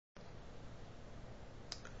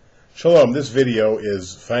Shalom, this video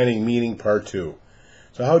is Finding Meaning Part 2.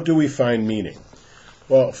 So how do we find meaning?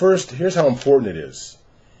 Well, first, here's how important it is.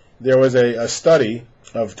 There was a study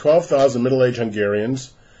of 12,000 middle-aged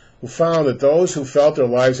Hungarians who found that those who felt their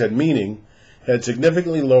lives had meaning had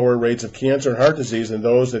significantly lower rates of cancer and heart disease than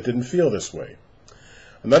those that didn't feel this way.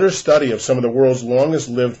 Another study of some of the world's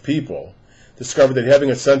longest-lived people discovered that having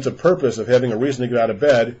a sense of purpose, of having a reason to get out of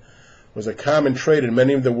bed, was a common trait in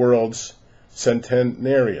many of the world's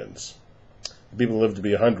centenarians, people who live to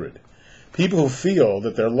be 100. People who feel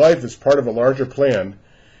that their life is part of a larger plan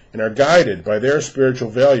and are guided by their spiritual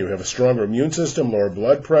value have a stronger immune system, lower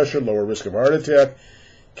blood pressure, lower risk of heart attack,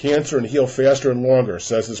 cancer, and heal faster and longer,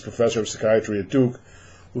 says this professor of psychiatry at Duke,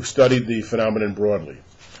 who studied the phenomenon broadly.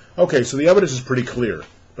 Okay, so the evidence is pretty clear,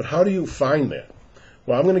 but how do you find that?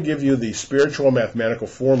 Well, I'm going to give you the spiritual mathematical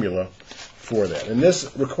formula for that, and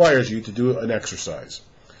this requires you to do an exercise.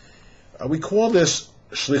 We call this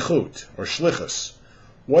schlichoot, or shlichus.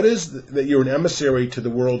 What is that you're an emissary to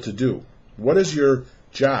the world to do? What is your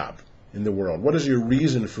job in the world? What is your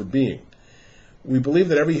reason for being? We believe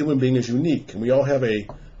that every human being is unique, and we all have a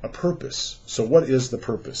purpose. So what is the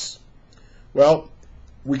purpose? Well,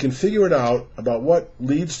 we can figure it out about what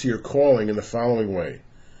leads to your calling in the following way.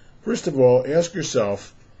 First of all, ask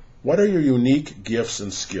yourself, what are your unique gifts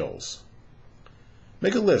and skills?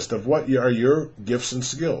 Make a list of what are your gifts and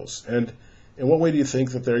skills, and in what way do you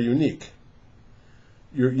think that they're unique?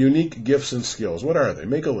 Your unique gifts and skills, what are they?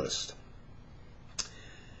 Make a list.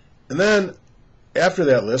 And then, after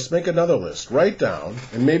that list, make another list. Write down,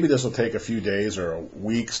 and maybe this will take a few days or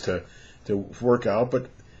weeks to work out, but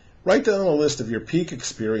write down a list of your peak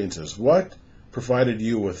experiences. What provided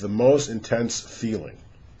you with the most intense feeling?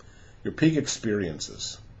 Your peak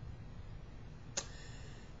experiences.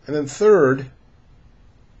 And then third,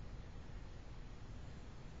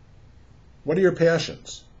 what are your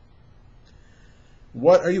passions?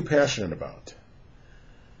 What are you passionate about?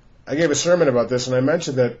 I gave a sermon about this, and I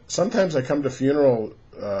mentioned that sometimes I come to funeral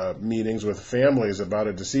meetings with families about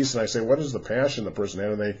a deceased, and I say, what is the passion the person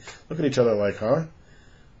had? And they look at each other like, huh?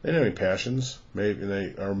 They don't have any passions. Maybe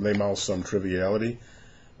they mouth some triviality.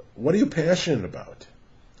 What are you passionate about?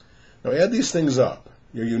 Now add these things up.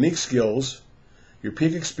 Your unique skills, your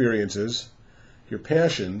peak experiences, your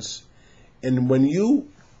passions, and when you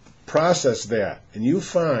process that and you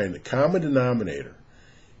find the common denominator,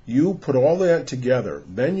 you put all that together,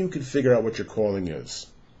 then you can figure out what your calling is.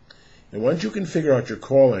 And once you can figure out your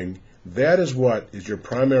calling, that is what is your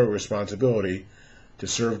primary responsibility to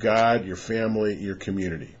serve God, your family, your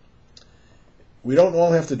community. We don't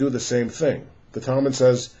all have to do the same thing. The Talmud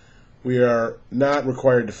says we are not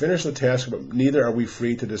required to finish the task, but neither are we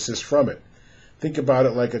free to desist from it. Think about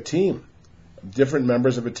it like a team. Different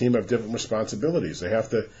members of a team have different responsibilities. They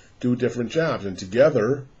have to do different jobs, and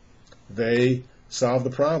together they solve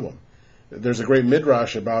the problem. There's a great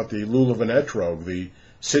midrash about the lulav and etrog, the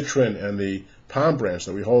citron and the palm branch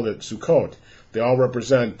that we hold at Sukkot. They all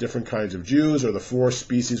represent different kinds of Jews, or the four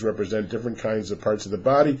species represent different kinds of parts of the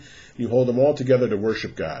body. You hold them all together to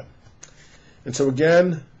worship God. And so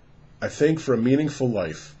again, I think for a meaningful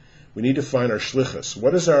life, we need to find our shlichus.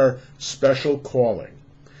 What is our special calling?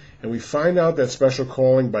 And we find out that special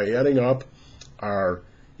calling by adding up our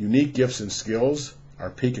unique gifts and skills, our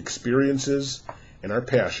peak experiences, and our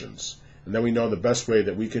passions. And then we know the best way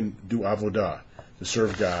that we can do avodah to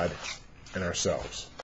serve God and ourselves.